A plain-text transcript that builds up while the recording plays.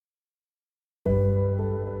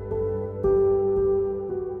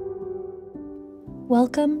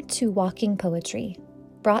Welcome to Walking Poetry,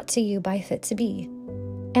 brought to you by Fit to Be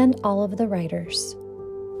and all of the writers.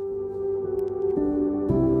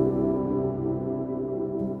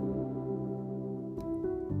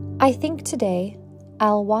 I think today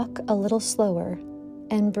I'll walk a little slower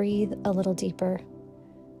and breathe a little deeper.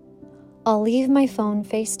 I'll leave my phone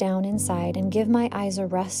face down inside and give my eyes a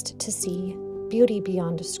rest to see beauty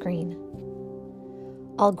beyond a screen.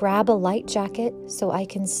 I'll grab a light jacket so I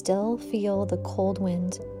can still feel the cold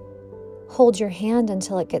wind. Hold your hand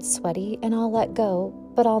until it gets sweaty and I'll let go,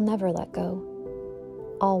 but I'll never let go.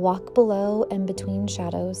 I'll walk below and between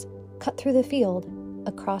shadows, cut through the field,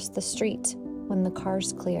 across the street when the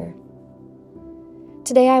cars clear.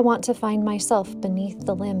 Today I want to find myself beneath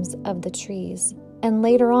the limbs of the trees and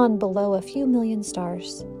later on below a few million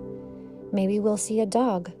stars. Maybe we'll see a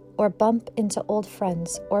dog or bump into old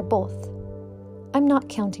friends or both. I'm not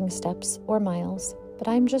counting steps or miles, but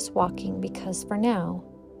I'm just walking because for now,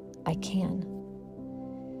 I can.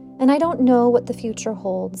 And I don't know what the future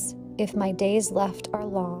holds, if my days left are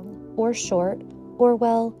long or short, or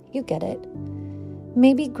well, you get it.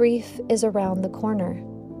 Maybe grief is around the corner,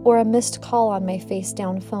 or a missed call on my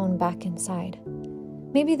face-down phone back inside.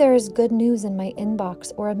 Maybe there is good news in my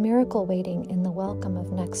inbox or a miracle waiting in the welcome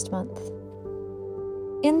of next month.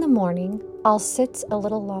 In the morning, I'll sit a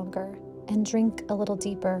little longer and drink a little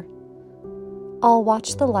deeper. I'll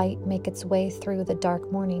watch the light make its way through the dark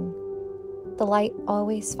morning. The light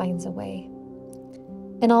always finds a way.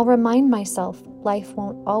 And I'll remind myself life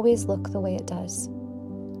won't always look the way it does.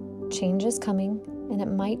 Change is coming, and it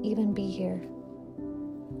might even be here.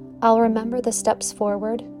 I'll remember the steps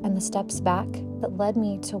forward and the steps back that led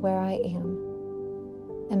me to where I am.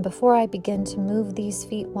 And before I begin to move these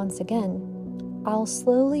feet once again, I'll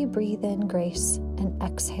slowly breathe in grace and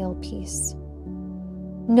exhale peace,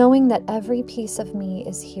 knowing that every piece of me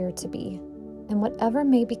is here to be, and whatever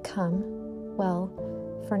may become, well,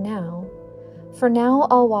 for now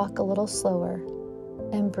I'll walk a little slower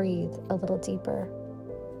and breathe a little deeper.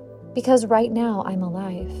 Because right now I'm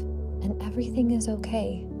alive, and everything is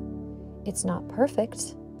okay. It's not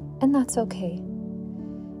perfect, and that's okay.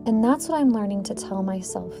 And that's what I'm learning to tell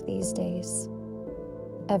myself these days.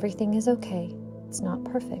 Everything is okay. It's not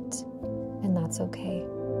perfect, and that's okay.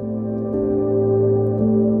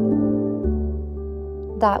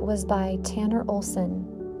 That was by Tanner Olson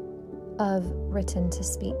of Written to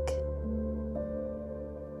Speak,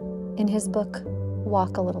 in his book,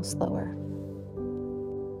 Walk a Little Slower.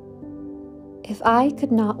 If I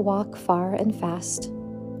could not walk far and fast,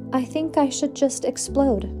 I think I should just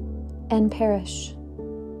explode and perish,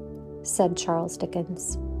 said Charles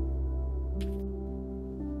Dickens.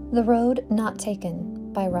 The Road Not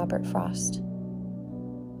Taken by Robert Frost.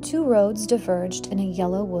 Two roads diverged in a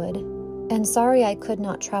yellow wood, and sorry I could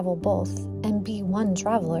not travel both and be one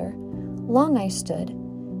traveler, long I stood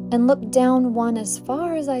and looked down one as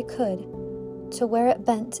far as I could to where it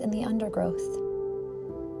bent in the undergrowth.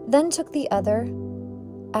 Then took the other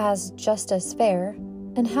as just as fair,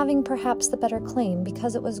 and having perhaps the better claim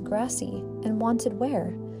because it was grassy and wanted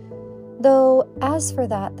wear. Though, as for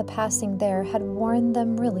that, the passing there had warned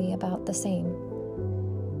them really about the same.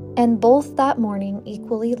 And both that morning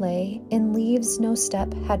equally lay, in leaves no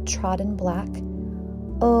step had trodden black.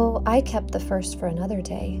 Oh, I kept the first for another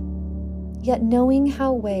day. Yet knowing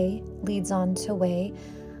how way leads on to way,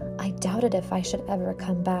 I doubted if I should ever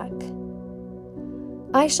come back.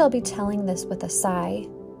 I shall be telling this with a sigh,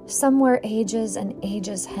 somewhere ages and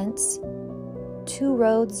ages hence. Two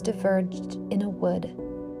roads diverged in a wood,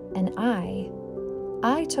 and I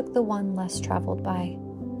took the one less traveled by,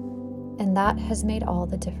 and that has made all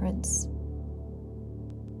the difference.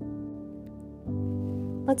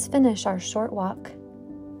 Let's finish our short walk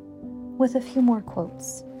with a few more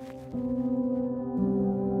quotes.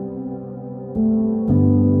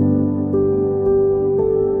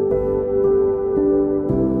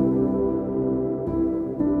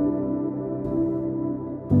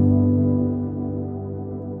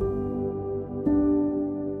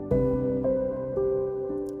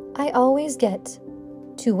 I always get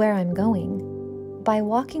to where I'm going by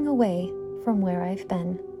walking away from where I've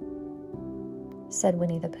been, said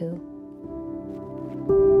Winnie the Pooh.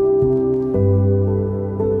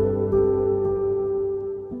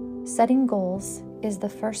 Setting goals is the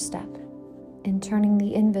first step in turning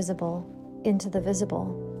the invisible into the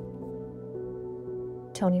visible.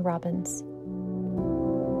 Tony Robbins.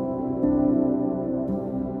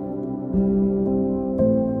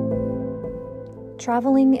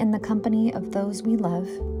 Traveling in the company of those we love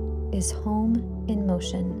is home in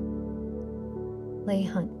motion. Leigh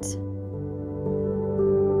Hunt.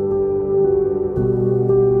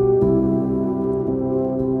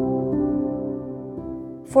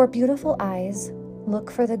 For beautiful eyes, look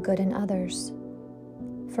for the good in others.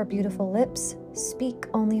 For beautiful lips, speak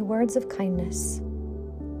only words of kindness.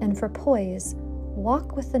 And for poise,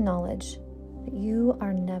 walk with the knowledge that you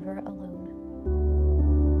are never alone.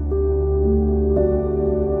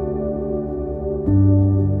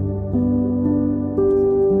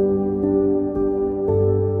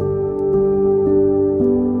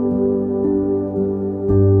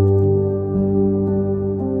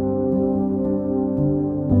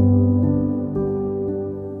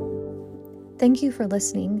 Thank you for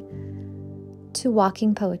listening to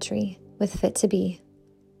Walking Poetry with Fit to Be.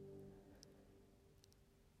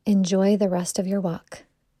 Enjoy the rest of your walk.